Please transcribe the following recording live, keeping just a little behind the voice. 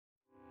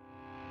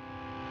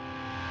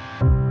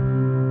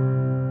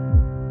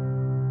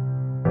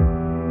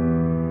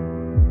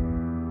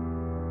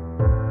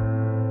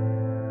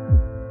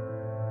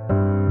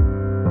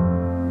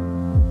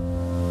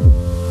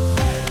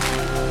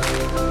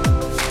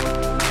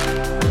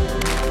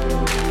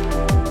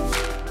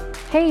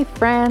Hey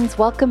friends,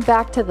 welcome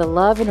back to the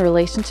Love and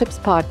Relationships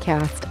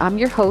Podcast. I'm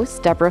your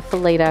host, Deborah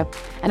Fileta,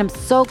 and I'm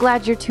so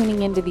glad you're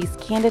tuning into these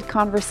candid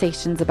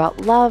conversations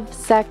about love,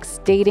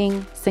 sex,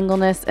 dating,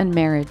 singleness, and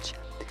marriage.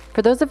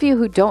 For those of you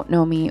who don't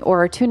know me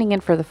or are tuning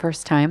in for the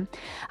first time,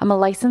 I'm a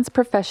licensed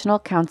professional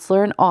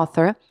counselor and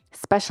author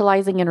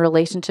specializing in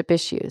relationship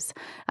issues.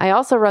 I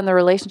also run the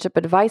relationship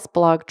advice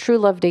blog,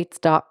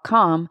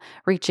 TrueLoveDates.com,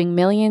 reaching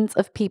millions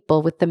of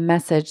people with the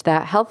message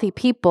that healthy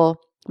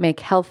people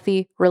make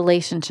healthy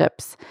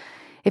relationships.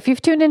 If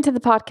you've tuned into the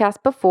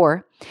podcast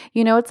before,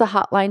 you know it's a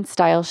hotline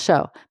style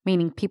show,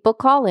 meaning people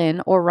call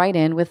in or write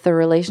in with their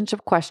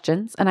relationship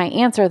questions, and I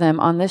answer them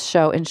on this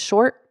show in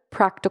short,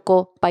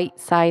 practical,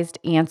 bite-sized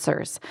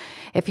answers.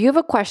 If you have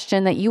a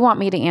question that you want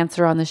me to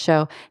answer on the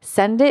show,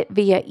 send it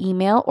via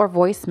email or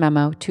voice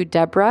memo to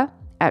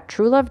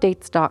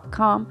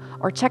Deborah@TrueLoveDates.com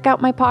or check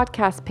out my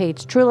podcast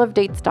page,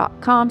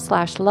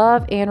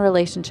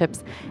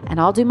 TrueLoveDates.com/love-and-relationships, and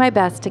I'll do my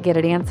best to get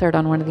it answered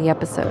on one of the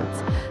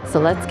episodes. So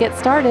let's get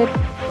started.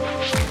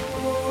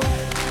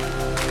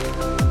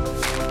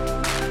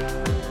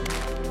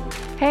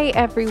 Hey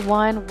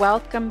everyone,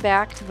 welcome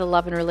back to the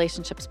Love and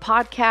Relationships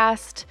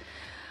Podcast.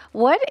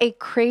 What a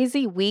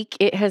crazy week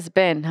it has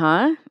been,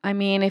 huh? I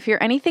mean, if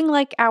you're anything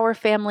like our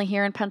family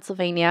here in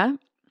Pennsylvania,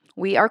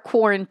 we are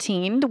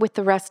quarantined with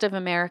the rest of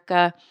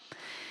America.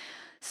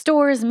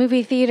 Stores,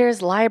 movie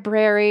theaters,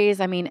 libraries,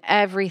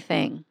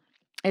 everything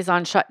is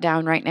on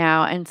shutdown right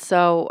now. And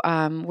so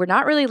we're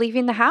not really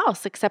leaving the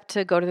house except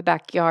to go to the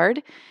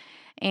backyard.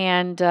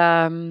 And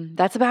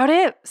that's about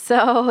it.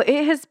 So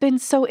it has been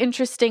so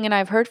interesting. And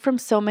I've heard from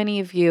so many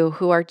of you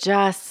who are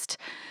just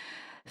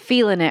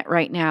feeling it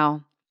right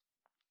now.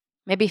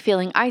 Maybe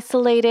feeling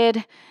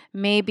isolated,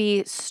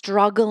 maybe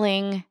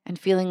struggling and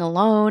feeling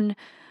alone.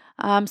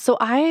 So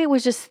I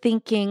was just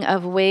thinking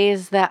of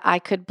ways that I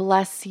could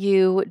bless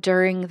you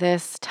during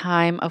this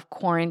time of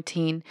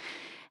quarantine.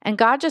 And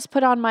God just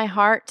put on my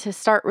heart to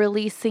start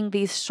releasing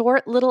these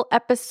short little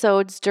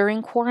episodes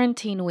during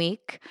quarantine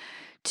week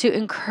to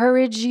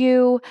encourage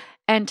you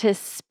and to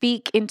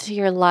speak into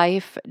your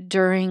life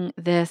during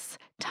this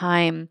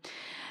time.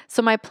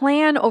 So my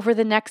plan over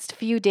the next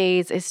few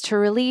days is to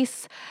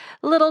release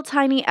little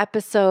tiny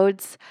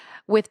episodes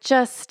with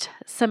just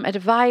some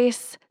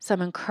advice,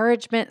 some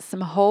encouragement,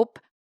 some hope.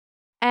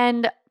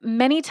 And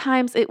many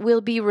times it will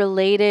be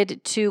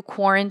related to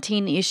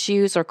quarantine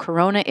issues or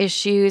corona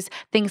issues,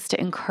 things to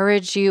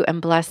encourage you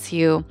and bless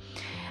you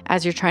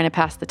as you're trying to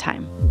pass the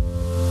time.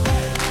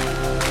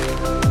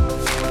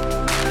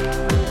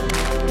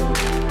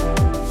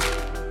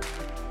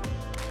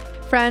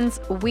 Friends,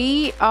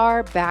 we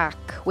are back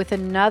with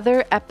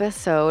another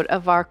episode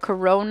of our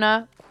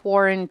Corona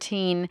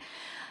Quarantine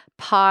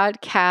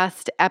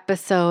podcast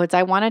episodes.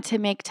 I wanted to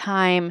make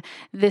time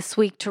this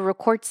week to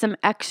record some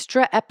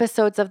extra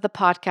episodes of the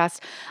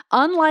podcast.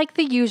 Unlike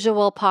the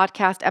usual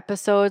podcast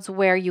episodes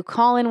where you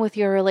call in with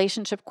your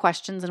relationship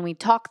questions and we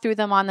talk through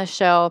them on the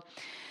show,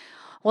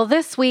 well,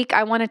 this week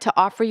I wanted to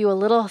offer you a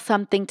little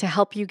something to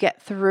help you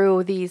get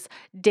through these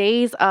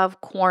days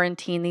of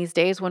quarantine, these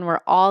days when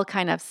we're all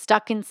kind of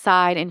stuck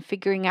inside and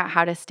figuring out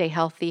how to stay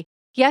healthy.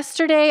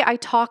 Yesterday, I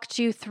talked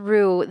you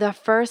through the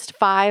first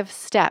 5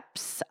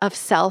 steps of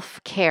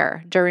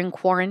self-care during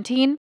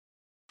quarantine,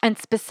 and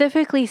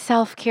specifically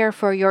self-care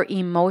for your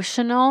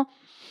emotional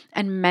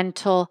and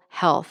mental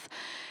health.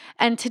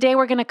 And today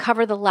we're going to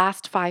cover the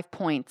last 5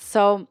 points.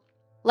 So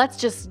let's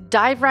just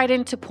dive right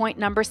into point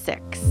number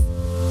 6.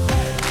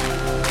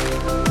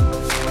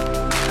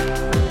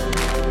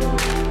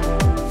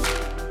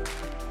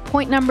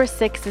 Point number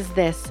 6 is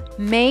this: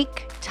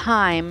 make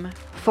time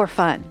for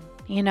fun.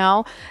 You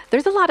know,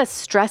 there's a lot of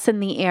stress in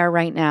the air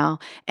right now,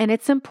 and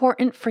it's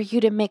important for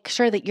you to make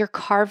sure that you're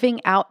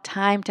carving out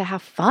time to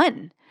have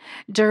fun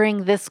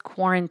during this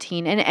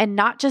quarantine and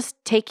not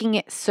just taking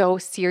it so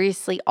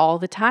seriously all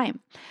the time.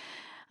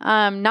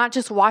 Not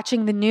just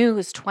watching the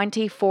news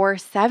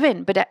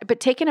 24/7, but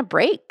taking a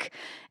break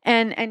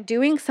and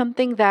doing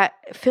something that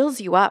fills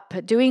you up,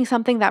 doing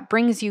something that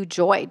brings you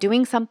joy,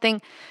 doing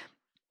something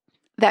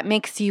that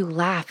makes you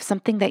laugh,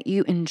 something that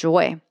you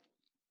enjoy.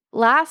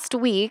 Last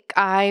week,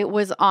 I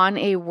was on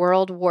a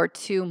World War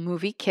II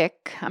movie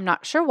kick. I'm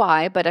not sure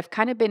why, but I've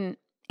kind of been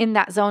in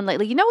that zone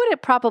lately. You know what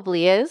it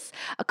probably is?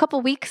 A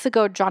couple weeks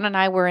ago, John and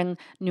I were in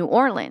New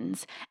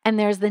Orleans, and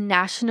there's the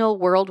National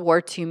World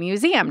War II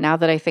Museum, now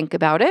that I think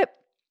about it.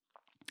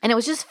 And it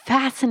was just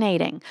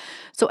fascinating.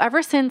 So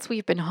ever since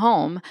we've been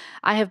home,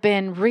 I have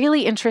been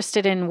really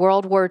interested in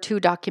World War II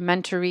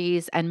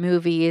documentaries and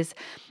movies.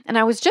 And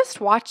I was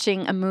just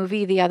watching a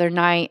movie the other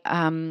night,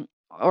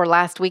 or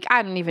last week.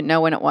 I don't even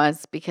know when it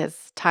was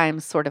because time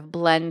sort of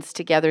blends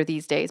together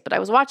these days. But I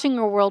was watching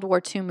a World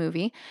War II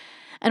movie.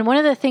 And one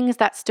of the things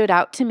that stood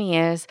out to me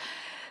is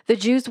the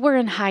Jews were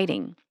in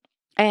hiding.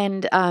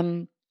 And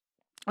it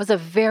was a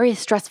very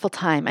stressful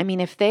time. I mean,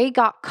 if they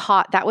got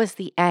caught, that was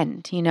the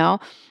end, you know?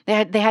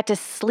 They had to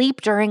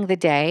sleep during the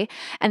day,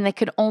 and they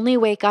could only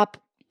wake up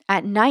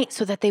at night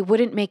so that they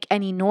wouldn't make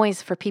any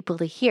noise for people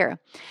to hear.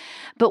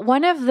 But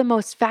one of the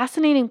most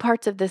fascinating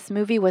parts of this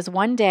movie was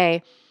one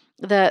day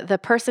the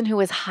person who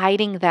was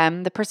hiding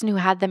them, the person who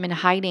had them in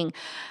hiding,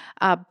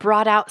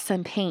 brought out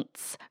some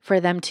paints for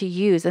them to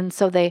use. And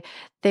so they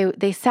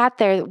sat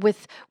there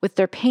with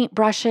their paint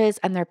brushes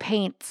and their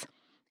paints,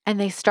 and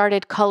they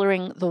started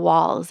coloring the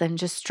walls and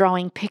just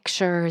drawing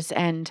pictures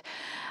and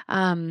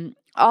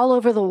all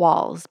over the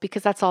walls,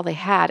 because that's all they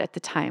had at the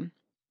time.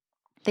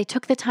 They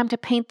took the time to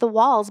paint the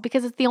walls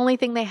because it's the only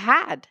thing they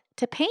had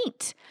to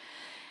paint.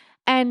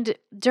 And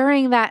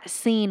during that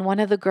scene, one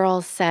of the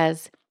girls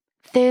says,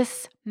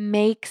 "This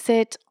makes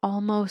it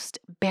almost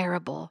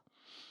bearable."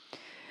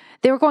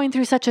 They were going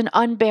through such an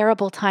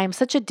unbearable time,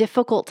 such a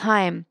difficult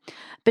time,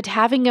 but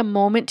having a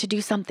moment to do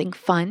something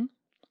fun,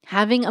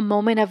 having a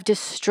moment of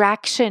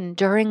distraction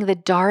during the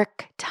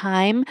dark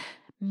time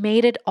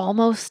made it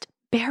almost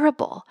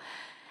bearable.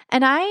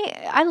 And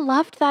I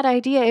loved that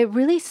idea. It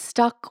really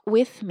stuck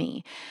with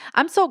me.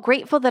 I'm so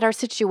grateful that our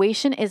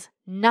situation is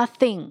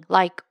nothing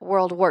like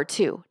World War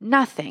II,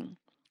 nothing.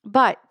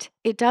 But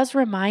it does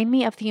remind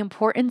me of the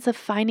importance of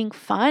finding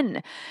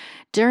fun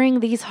during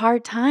these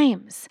hard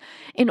times.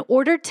 In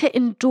order to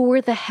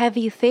endure the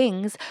heavy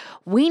things,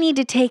 we need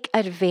to take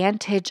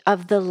advantage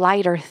of the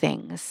lighter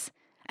things.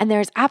 And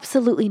there's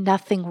absolutely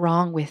nothing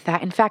wrong with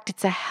that. In fact,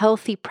 it's a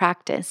healthy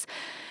practice.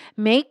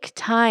 Make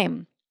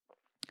time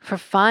for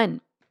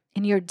fun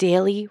in your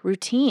daily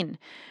routine.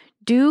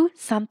 Do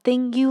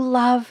something you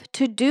love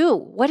to do.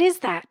 What is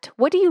that?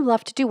 What do you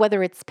love to do?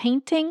 Whether it's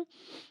painting,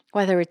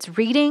 whether it's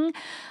reading.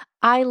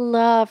 I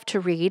love to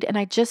read, and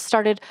I just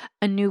started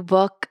a new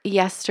book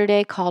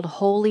yesterday called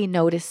Holy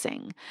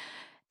Noticing.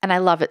 And I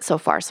love it so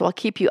far, so I'll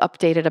keep you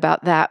updated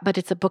about that. But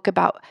it's a book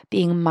about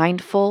being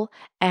mindful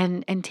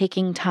and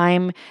taking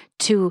time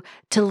to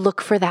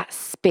look for that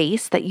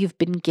space that you've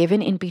been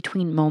given in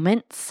between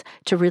moments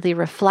to really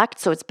reflect.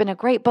 So it's been a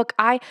great book.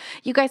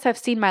 You guys have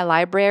seen my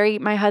library.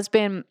 My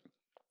husband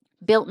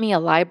built me a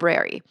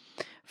library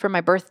for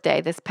my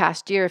birthday this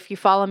past year. If you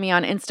follow me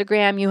on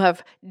Instagram, you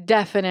have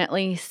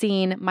definitely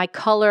seen my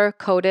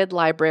color-coded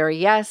library.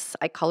 Yes,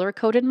 I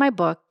color-coded my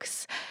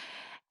books.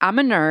 I'm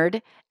a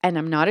nerd, and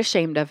I'm not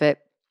ashamed of it.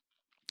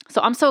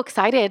 So I'm so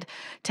excited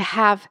to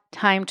have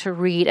time to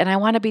read, and I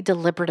want to be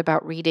deliberate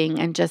about reading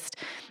and just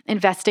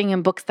investing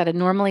in books that I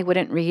normally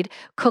wouldn't read.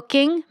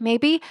 Cooking,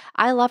 maybe.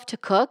 I love to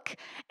cook,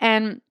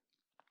 and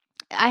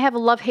I have a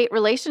love-hate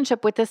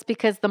relationship with this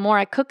because the more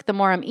I cook, the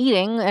more I'm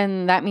eating,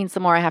 and that means the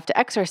more I have to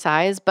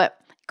exercise. But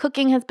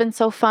cooking has been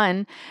so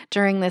fun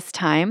during this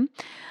time.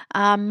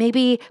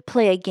 Maybe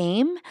play a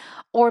game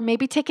or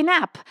maybe take a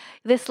nap.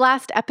 This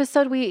last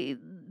episode,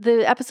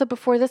 the episode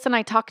before this, and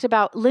I talked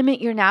about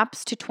limit your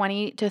naps to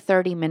 20 to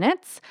 30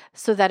 minutes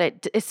so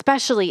that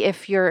especially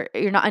if you're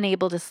not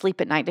unable to sleep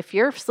at night. If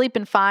you're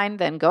sleeping fine,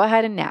 then go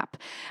ahead and nap.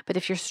 But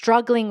if you're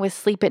struggling with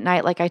sleep at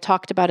night, like I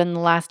talked about in the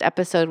last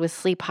episode with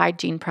sleep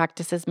hygiene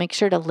practices, make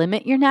sure to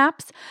limit your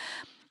naps.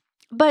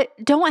 But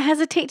don't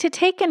hesitate to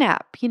take a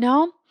nap,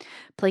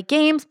 Play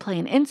games, play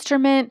an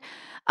instrument,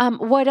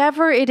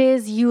 whatever it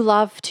is you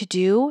love to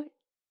do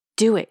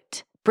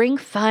it. Bring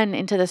fun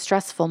into the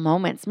stressful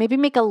moments. Maybe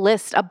make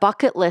a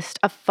bucket list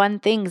of fun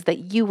things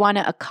that you want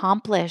to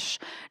accomplish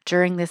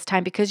during this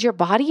time, because your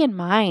body and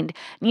mind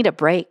need a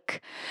break.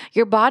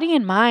 Your body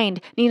and mind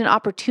need an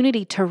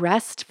opportunity to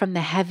rest from the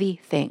heavy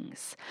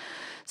things.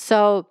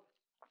 So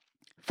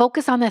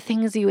focus on the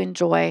things you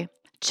enjoy.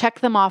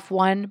 Check them off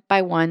one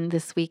by one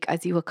this week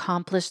as you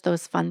accomplish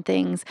those fun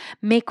things.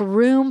 Make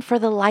room for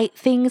the light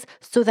things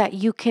so that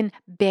you can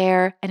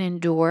bear and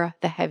endure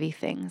the heavy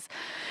things.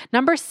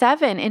 Number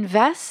 7,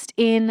 invest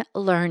in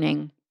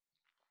learning.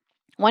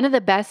 One of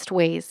the best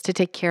ways to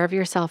take care of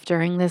yourself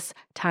during this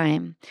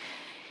time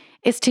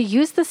is to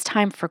use this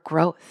time for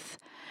growth.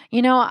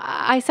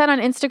 I said on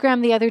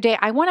Instagram the other day,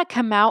 I want to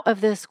come out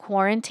of this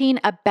quarantine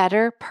a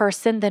better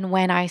person than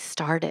when I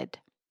started.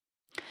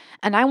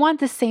 And I want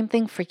the same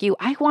thing for you.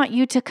 I want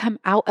you to come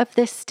out of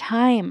this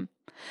time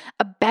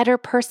a better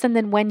person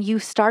than when you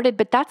started,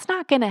 but that's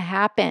not going to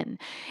happen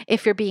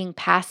if you're being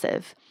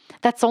passive.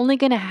 That's only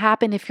going to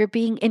happen if you're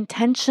being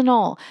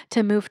intentional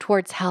to move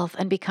towards health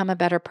and become a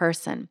better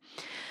person.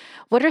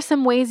 What are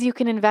some ways you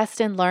can invest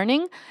in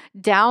learning?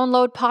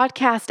 Download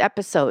podcast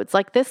episodes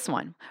like this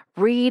one.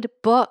 Read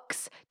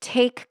books.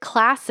 Take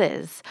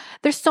classes.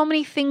 There's so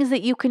many things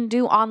that you can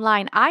do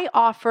online. I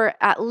offer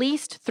at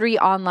least 3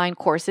 online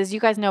courses. You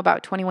guys know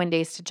about 21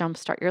 Days to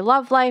Jumpstart Your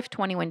Love Life,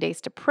 21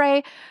 Days to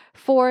Pray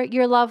for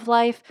Your Love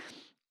Life.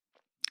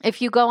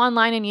 If you go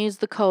online and use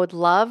the code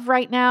LOVE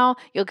right now,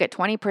 you'll get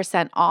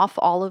 20% off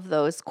all of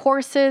those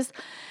courses.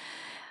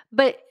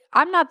 But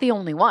I'm not the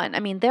only one.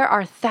 I mean, there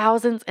are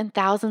thousands and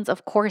thousands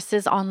of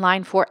courses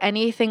online for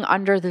anything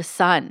under the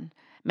sun.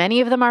 Many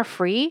of them are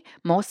free.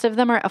 Most of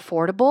them are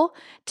affordable.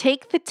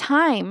 Take the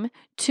time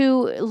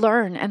to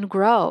learn and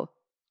grow.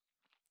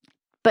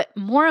 But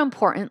more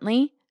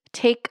importantly,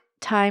 take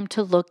time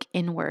to look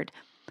inward.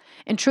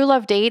 In True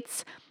Love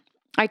Dates,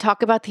 I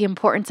talk about the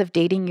importance of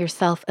dating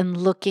yourself and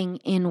looking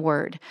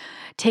inward,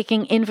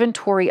 taking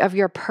inventory of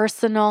your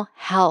personal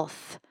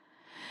health.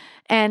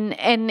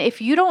 And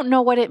if you don't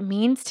know what it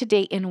means to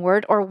date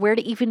inward or where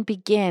to even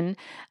begin,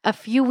 a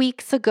few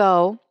weeks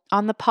ago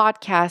on the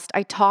podcast,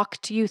 I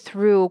talked you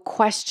through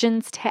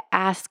questions to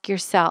ask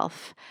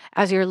yourself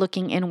as you're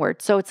looking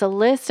inward. So it's a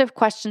list of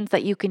questions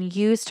that you can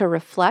use to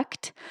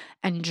reflect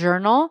and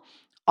journal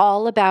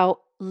all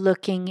about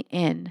looking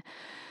in.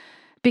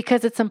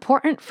 Because it's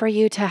important for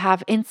you to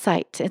have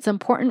insight. It's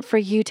important for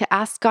you to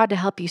ask God to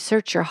help you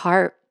search your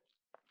heart.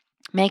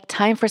 Make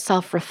time for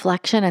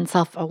self-reflection and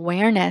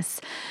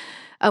self-awareness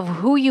of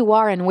who you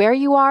are and where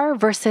you are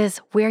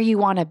versus where you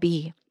want to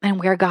be and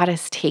where God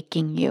is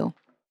taking you.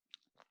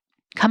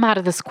 Come out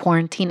of this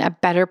quarantine a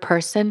better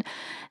person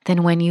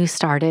than when you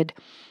started,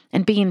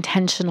 and be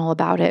intentional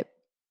about it.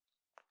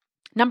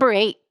 Number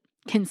 8,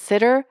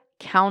 consider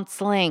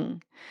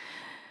counseling.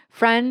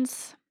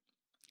 Friends,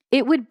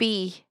 it would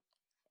be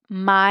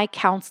my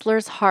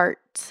counselor's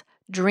heart's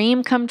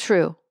dream come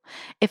true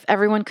if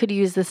everyone could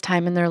use this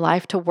time in their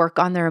life to work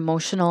on their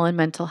emotional and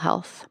mental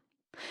health.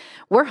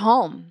 We're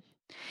home,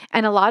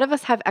 and a lot of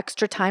us have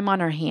extra time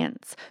on our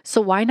hands.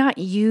 So why not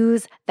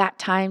use that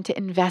time to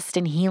invest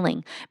in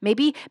healing?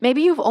 Maybe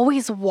you've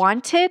always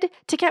wanted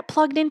to get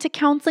plugged into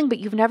counseling, but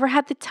you've never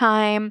had the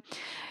time.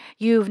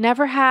 You've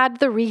never had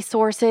the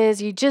resources.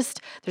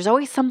 There's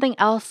always something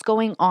else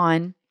going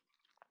on.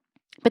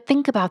 But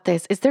think about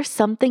this. Is there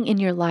something in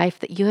your life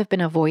that you have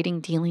been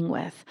avoiding dealing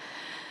with?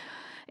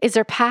 Is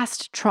there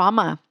past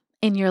trauma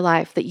in your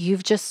life that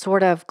you've just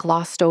sort of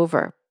glossed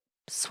over,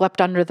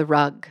 swept under the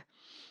rug?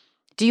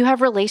 Do you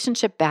have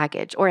relationship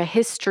baggage or a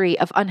history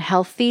of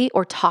unhealthy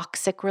or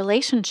toxic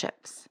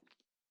relationships?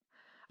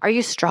 Are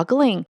you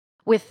struggling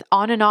with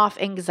on and off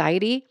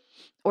anxiety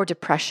or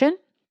depression?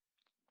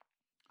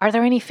 Are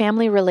there any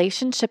family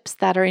relationships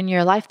that are in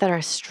your life that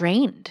are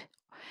strained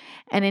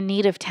and in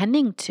need of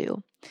tending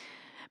to?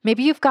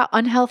 Maybe you've got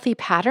unhealthy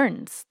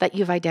patterns that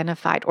you've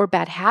identified, or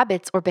bad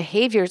habits or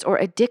behaviors or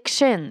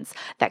addictions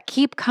that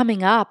keep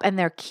coming up and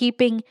they're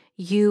keeping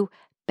you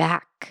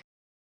back.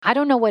 I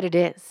don't know what it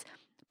is,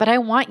 but I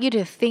want you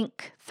to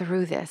think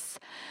through this.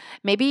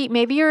 Maybe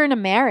you're in a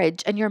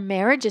marriage and your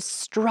marriage is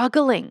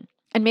struggling,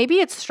 and maybe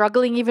it's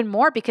struggling even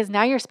more because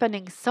now you're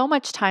spending so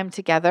much time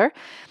together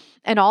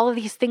and all of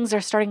these things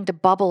are starting to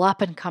bubble up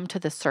and come to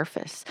the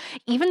surface.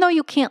 Even though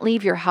you can't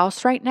leave your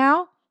house right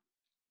now,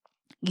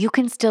 you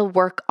can still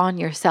work on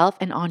yourself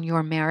and on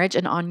your marriage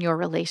and on your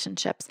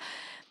relationships.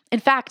 In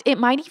fact, it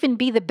might even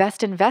be the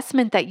best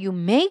investment that you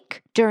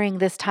make during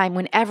this time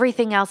when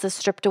everything else is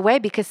stripped away,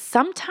 because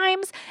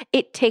sometimes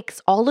it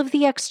takes all of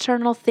the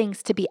external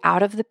things to be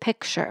out of the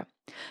picture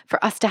for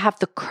us to have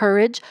the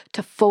courage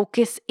to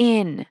focus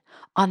in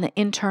on the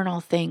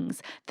internal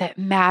things that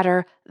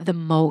matter the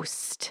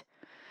most.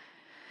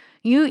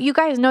 You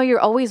guys know you're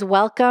always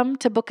welcome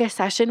to book a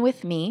session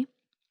with me.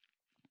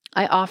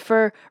 I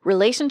offer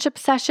relationship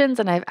sessions,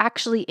 and I've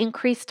actually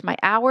increased my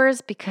hours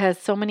because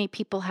so many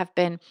people have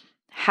been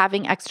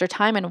having extra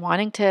time and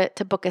wanting to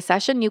book a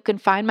session. You can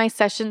find my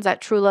sessions at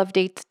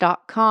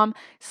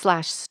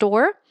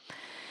truelovedates.com/store.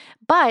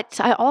 But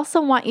I also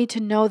want you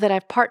to know that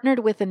I've partnered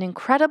with an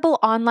incredible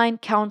online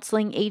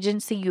counseling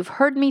agency. You've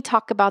heard me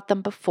talk about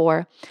them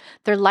before.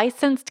 They're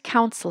licensed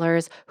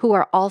counselors who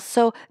are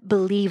also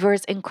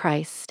believers in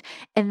Christ,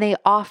 and they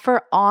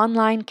offer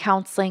online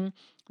counseling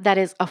that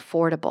is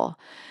affordable.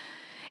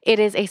 It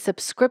is a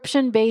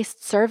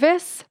subscription-based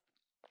service.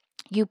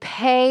 You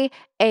pay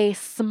a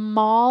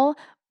small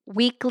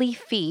weekly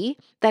fee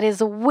that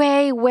is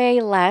way,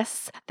 way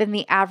less than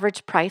the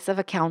average price of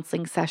a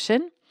counseling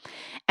session.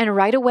 And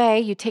right away,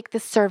 you take the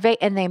survey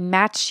and they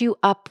match you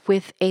up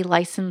with a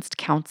licensed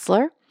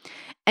counselor.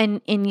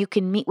 And you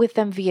can meet with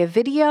them via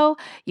video.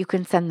 You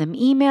can send them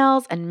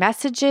emails and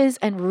messages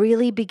and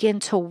really begin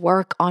to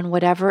work on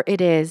whatever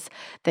it is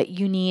that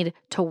you need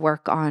to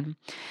work on.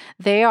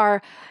 They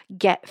are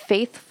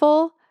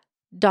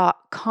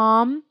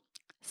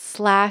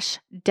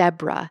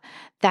getfaithful.com/Deborah.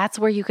 That's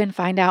where you can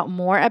find out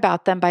more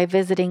about them by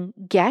visiting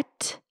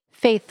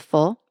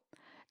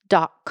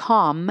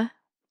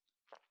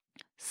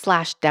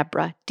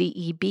getfaithful.com/Deborah,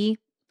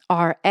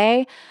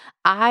 DEBRA.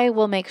 I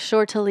will make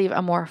sure to leave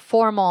a more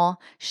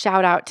formal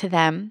shout out to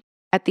them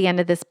at the end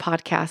of this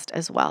podcast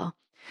as well.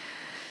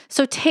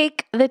 So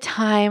take the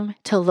time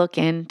to look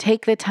in,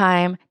 take the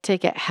time to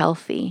get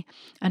healthy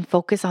and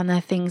focus on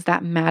the things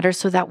that matter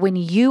so that when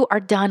you are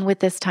done with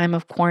this time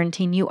of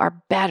quarantine, you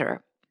are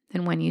better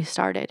than when you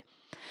started.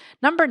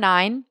 Number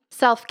 9,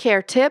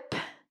 self-care tip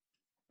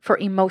for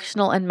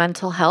emotional and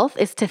mental health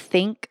is to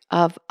think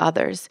of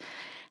others.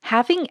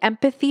 Having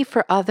empathy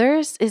for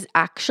others is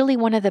actually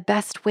one of the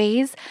best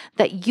ways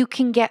that you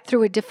can get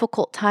through a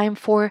difficult time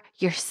for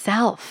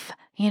yourself.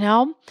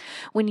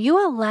 When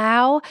you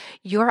allow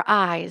your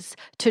eyes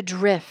to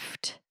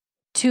drift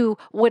to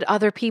what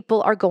other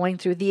people are going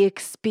through, the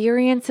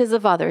experiences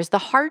of others, the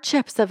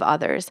hardships of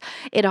others,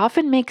 it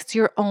often makes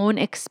your own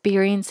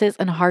experiences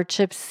and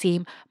hardships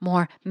seem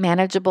more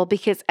manageable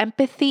because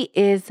empathy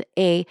is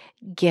a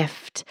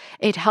gift.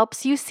 It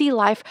helps you see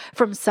life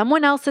from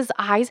someone else's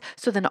eyes,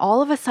 so then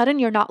all of a sudden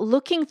you're not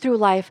looking through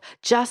life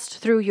just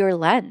through your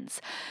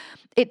lens.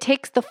 It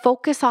takes the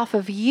focus off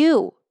of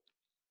you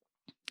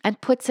and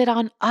puts it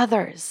on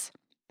others.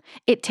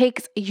 It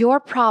takes your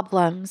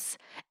problems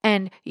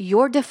and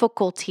your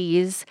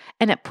difficulties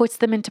and it puts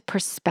them into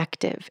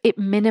perspective. It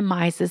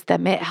minimizes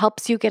them. It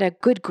helps you get a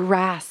good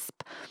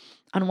grasp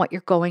on what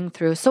you're going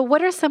through. So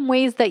what are some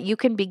ways that you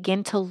can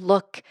begin to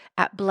look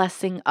at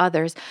blessing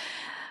others?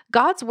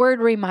 God's word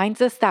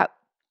reminds us that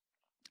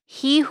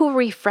he who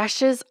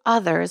refreshes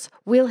others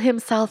will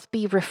himself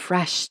be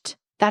refreshed.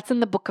 That's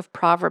in the book of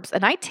Proverbs.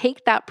 And I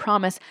take that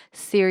promise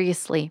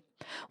seriously.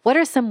 What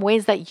are some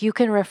ways that you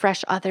can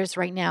refresh others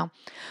right now?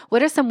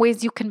 What are some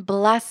ways you can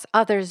bless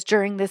others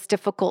during this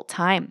difficult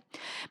time?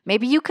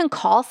 Maybe you can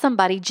call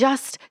somebody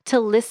just to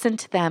listen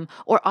to them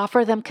or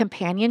offer them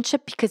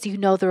companionship because you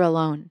know they're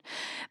alone.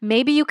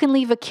 Maybe you can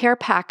leave a care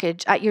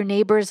package at your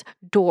neighbor's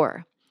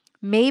door.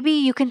 Maybe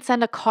you can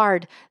send a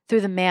card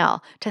through the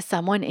mail to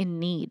someone in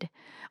need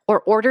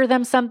or order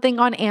them something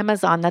on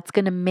Amazon that's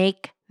going to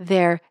make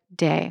their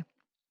day.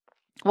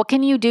 What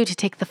can you do to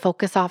take the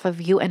focus off of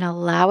you and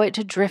allow it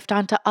to drift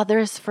onto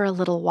others for a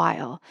little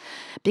while?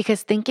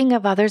 Because thinking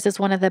of others is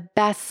one of the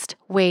best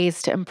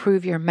ways to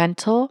improve your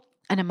mental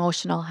and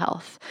emotional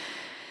health.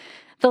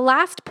 The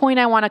last point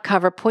I want to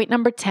cover, point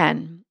number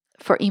 10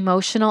 for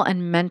emotional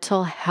and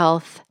mental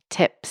health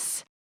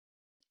tips,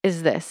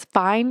 is this: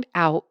 find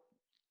out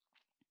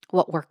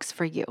what works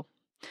for you.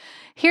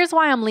 Here's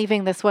why I'm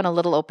leaving this one a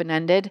little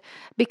open-ended,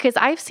 because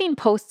I've seen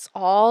posts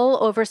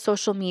all over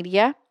social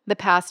media the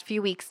past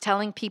few weeks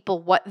telling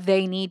people what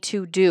they need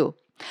to do.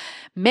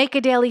 Make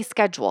a daily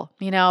schedule.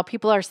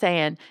 People are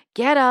saying,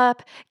 get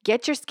up,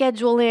 get your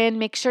schedule in,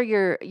 make sure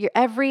your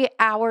every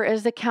hour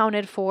is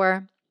accounted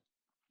for.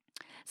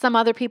 Some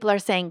other people are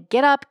saying,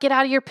 get up, get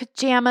out of your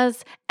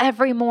pajamas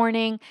every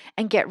morning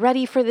and get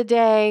ready for the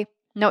day.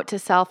 Note to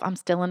self, I'm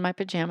still in my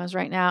pajamas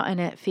right now and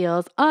it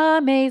feels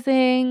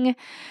amazing.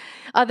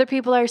 Other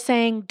people are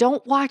saying,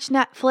 don't watch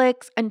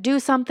Netflix and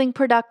do something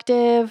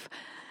productive.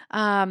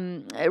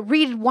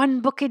 Read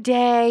one book a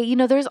day.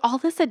 There's all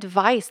this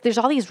advice. There's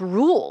all these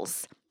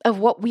rules of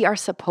what we are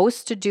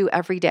supposed to do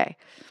every day.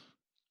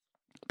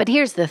 But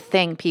here's the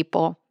thing,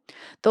 people.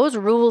 Those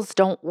rules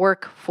don't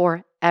work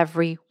for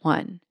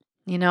everyone.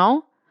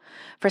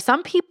 For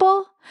some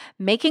people,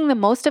 making the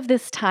most of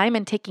this time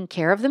and taking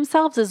care of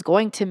themselves is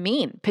going to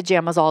mean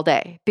pajamas all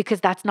day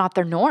because that's not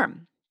their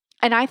norm.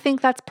 And I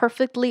think that's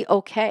perfectly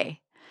okay.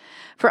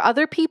 For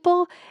other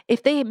people,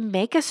 if they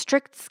make a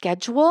strict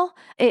schedule,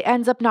 it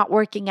ends up not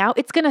working out.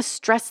 It's going to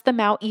stress them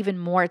out even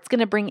more. It's going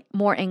to bring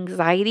more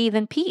anxiety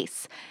than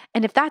peace.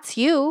 And if that's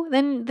you,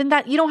 then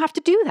that you don't have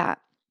to do that.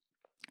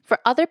 For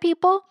other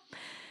people,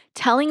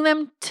 telling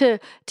them to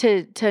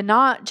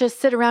not just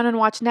sit around and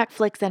watch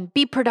Netflix and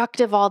be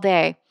productive all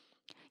day.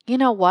 You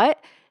know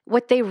what?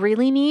 What they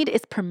really need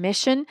is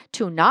permission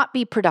to not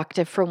be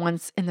productive for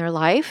once in their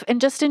life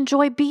and just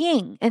enjoy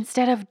being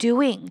instead of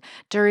doing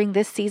during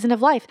this season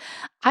of life.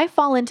 I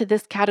fall into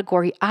this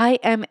category. I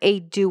am a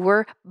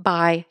doer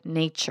by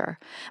nature.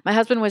 My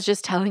husband was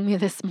just telling me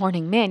this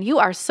morning, man, you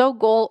are so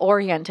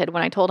goal-oriented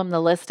when I told him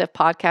the list of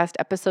podcast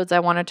episodes I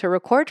wanted to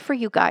record for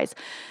you guys.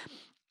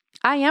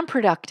 I am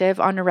productive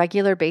on a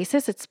regular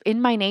basis. It's in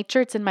my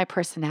nature. It's in my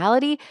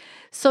personality.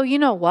 So you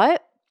know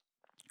what?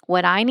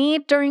 What I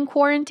need during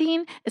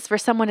quarantine is for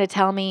someone to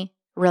tell me,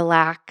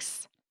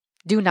 relax,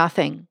 do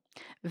nothing,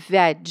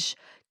 veg,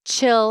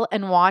 chill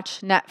and watch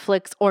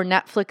Netflix or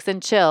Netflix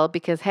and chill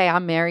because, hey,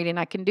 I'm married and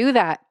I can do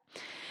that.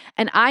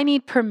 And I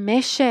need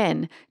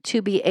permission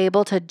to be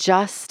able to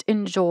just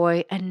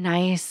enjoy a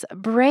nice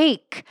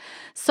break.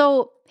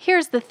 So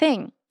here's the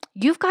thing.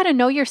 You've got to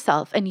know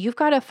yourself and you've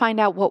got to find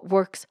out what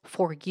works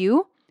for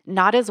you,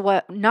 not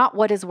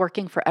what is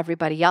working for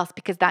everybody else,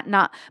 because that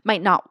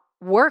might not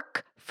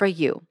work for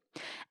you.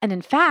 And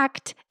in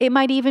fact, it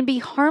might even be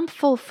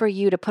harmful for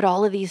you to put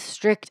all of these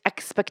strict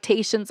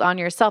expectations on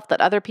yourself that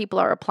other people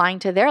are applying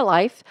to their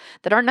life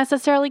that aren't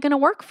necessarily going to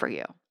work for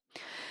you.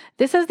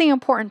 This is the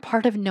important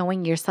part of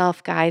knowing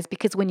yourself, guys,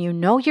 because when you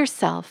know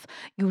yourself,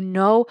 you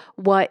know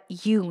what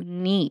you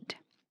need.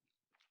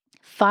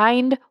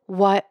 Find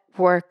what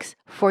works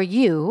for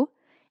you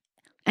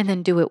and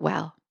then do it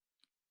well.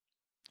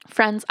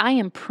 Friends, I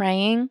am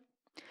praying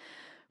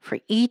for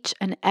each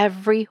and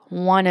every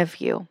one of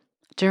you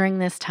during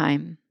this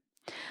time.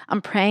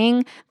 I'm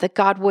praying that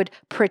God would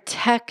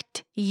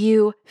protect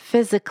you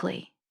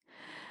physically,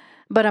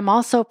 but I'm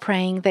also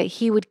praying that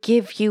He would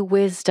give you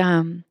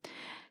wisdom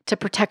to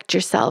protect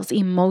yourselves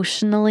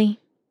emotionally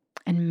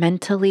and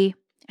mentally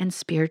and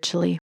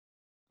spiritually.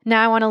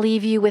 Now I want to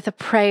leave you with a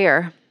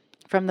prayer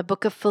from the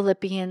book of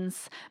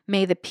Philippians.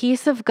 May the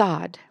peace of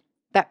God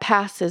that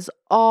passes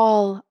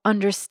all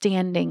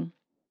understanding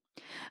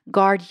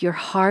guard your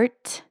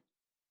heart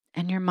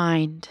and your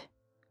mind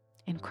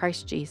in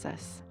Christ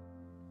Jesus.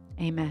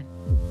 Amen.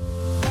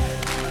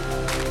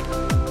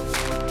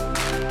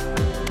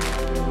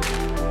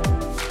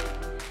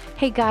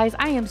 Hey guys,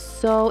 I am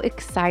so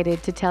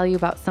excited to tell you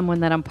about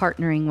someone that I'm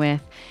partnering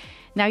with.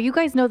 Now, you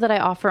guys know that I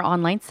offer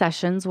online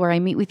sessions where I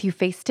meet with you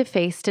face to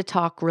face to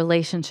talk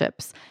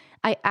relationships.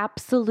 I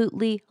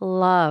absolutely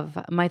love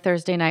my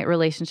Thursday night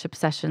relationship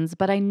sessions,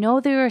 but I know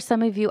there are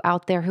some of you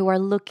out there who are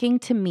looking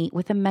to meet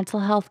with a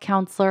mental health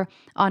counselor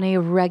on a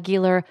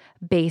regular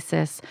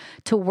basis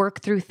to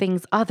work through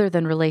things other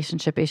than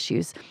relationship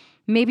issues.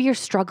 Maybe you're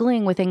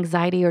struggling with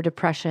anxiety or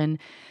depression.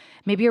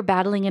 Maybe you're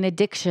battling an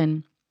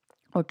addiction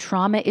or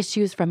trauma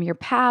issues from your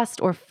past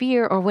or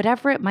fear or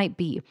whatever it might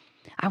be.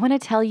 I want to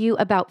tell you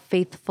about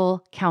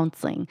Faithful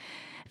Counseling.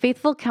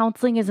 Faithful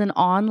Counseling is an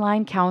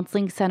online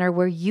counseling center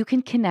where you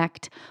can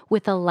connect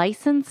with a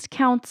licensed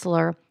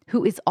counselor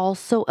who is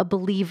also a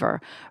believer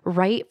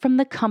right from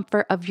the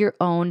comfort of your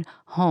own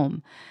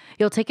home.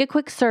 You'll take a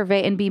quick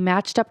survey and be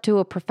matched up to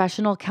a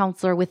professional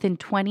counselor within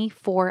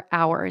 24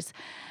 hours.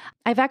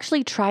 I've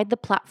actually tried the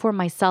platform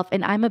myself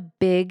and I'm a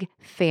big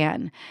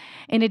fan.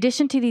 In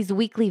addition to these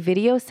weekly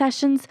video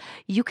sessions,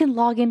 you can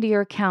log into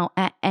your account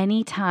at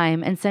any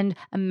time and send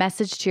a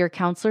message to your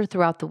counselor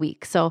throughout the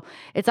week. So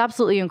it's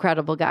absolutely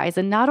incredible, guys.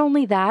 And not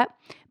only that,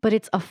 but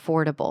it's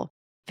affordable.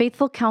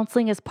 Faithful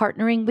Counseling is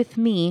partnering with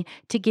me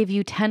to give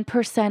you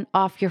 10%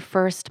 off your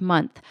first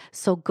month.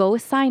 So go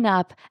sign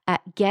up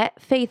at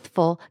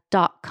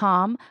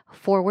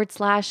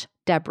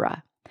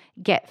getfaithful.com/Deborah.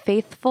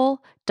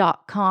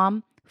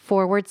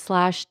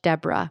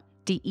 getfaithful.com/Deborah,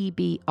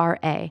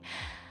 Debra.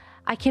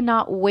 I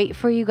cannot wait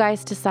for you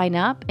guys to sign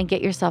up and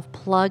get yourself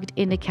plugged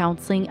into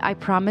counseling. I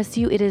promise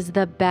you it is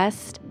the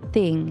best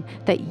thing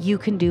that you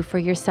can do for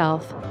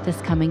yourself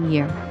this coming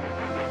year.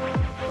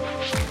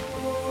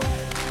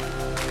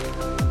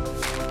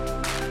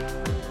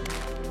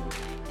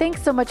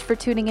 Thanks so much for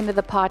tuning into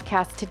the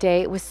podcast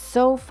today. It was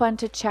so fun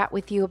to chat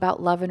with you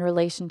about love and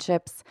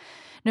relationships.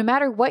 No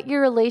matter what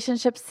your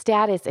relationship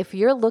status, if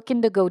you're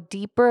looking to go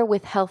deeper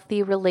with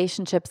healthy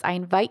relationships, I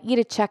invite you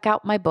to check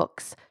out my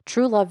books,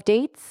 True Love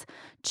Dates,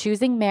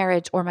 Choosing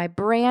Marriage, or my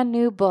brand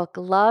new book,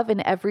 Love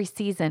in Every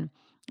Season.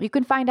 You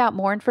can find out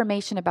more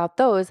information about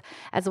those,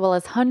 as well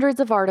as hundreds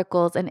of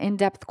articles and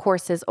in-depth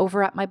courses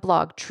over at my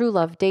blog,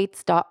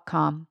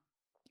 truelovedates.com.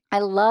 I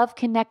love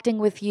connecting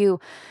with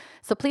you,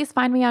 so please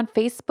find me on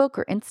Facebook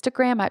or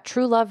Instagram at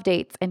True Love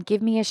Dates and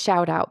give me a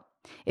shout out.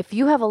 If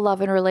you have a love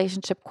and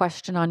relationship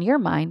question on your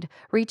mind,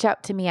 reach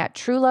out to me at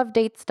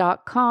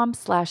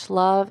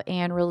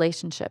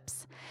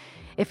truelovedates.com/love-and-relationships.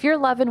 If you're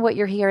loving what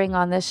you're hearing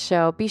on this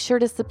show, be sure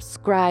to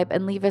subscribe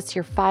and leave us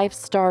your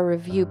 5-star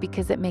review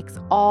because it makes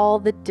all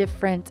the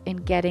difference in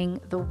getting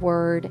the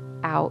word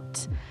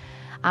out.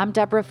 I'm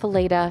Deborah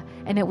Fileta,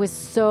 and it was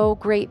so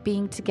great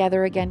being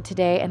together again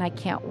today, and I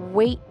can't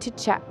wait to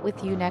chat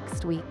with you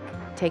next week.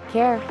 Take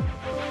care.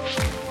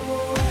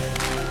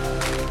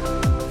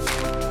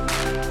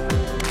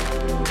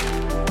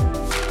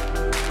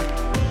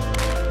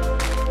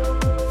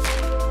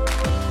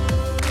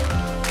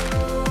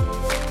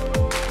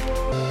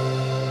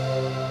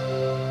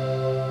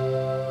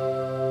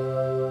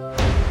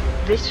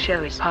 This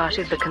show is part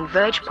of the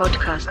Converge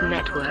Podcast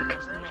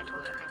Network.